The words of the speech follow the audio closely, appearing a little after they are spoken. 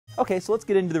Okay, so let's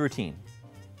get into the routine.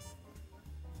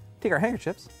 Take our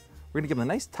handkerchiefs. We're going to give them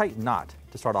a nice tight knot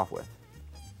to start off with.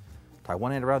 Tie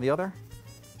one end around the other.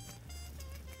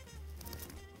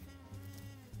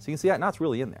 So you can see that knot's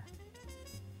really in there.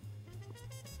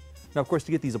 Now, of course,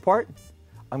 to get these apart,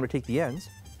 I'm going to take the ends,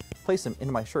 place them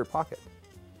into my shirt pocket.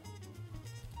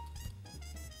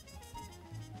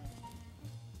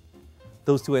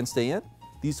 Those two ends stay in,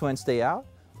 these two ends stay out,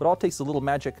 but it all takes a little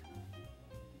magic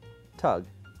tug,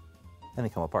 and they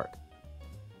come apart.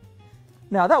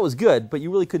 Now, that was good, but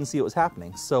you really couldn't see what was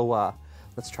happening, so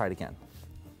let's try it again.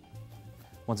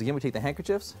 Once again, we take the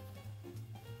handkerchiefs,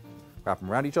 wrap them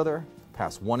around each other,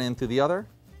 pass one end through the other.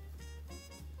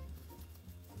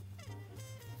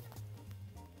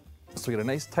 So we get a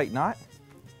nice tight knot.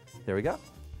 There we go.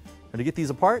 Now to get these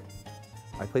apart,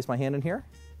 I place my hand in here,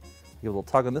 give a little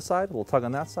tug on this side, a little tug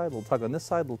on that side, a little tug on this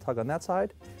side, a little tug on that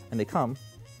side, and they come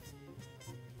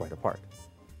right apart.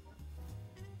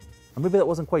 Now maybe that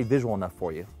wasn't quite visual enough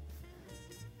for you.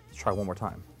 Let's try one more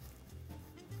time.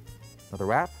 Another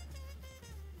wrap.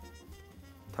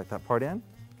 Tuck that part in.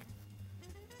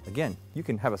 Again, you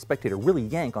can have a spectator really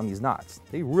yank on these knots.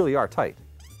 They really are tight.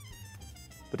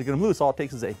 But to get them loose, all it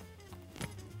takes is a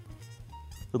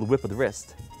little whip of the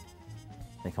wrist,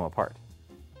 and they come apart.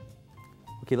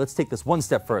 Okay, let's take this one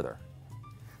step further.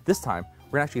 This time,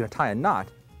 we're actually going to tie a knot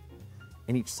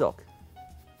in each silk,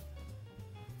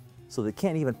 so they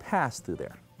can't even pass through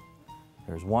there.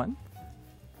 There's one.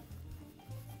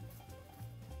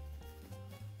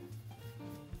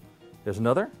 There's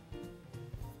another.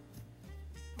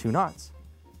 Two knots.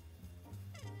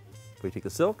 We take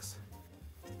the silks,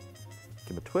 give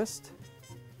them a twist,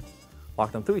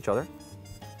 lock them through each other,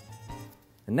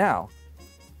 and now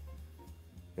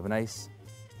you have a nice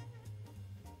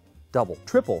double,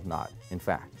 triple knot, in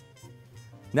fact.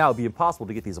 Now it'd be impossible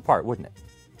to get these apart, wouldn't it?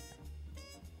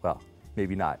 Well,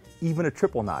 maybe not. Even a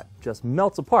triple knot just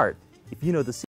melts apart if you know the secret.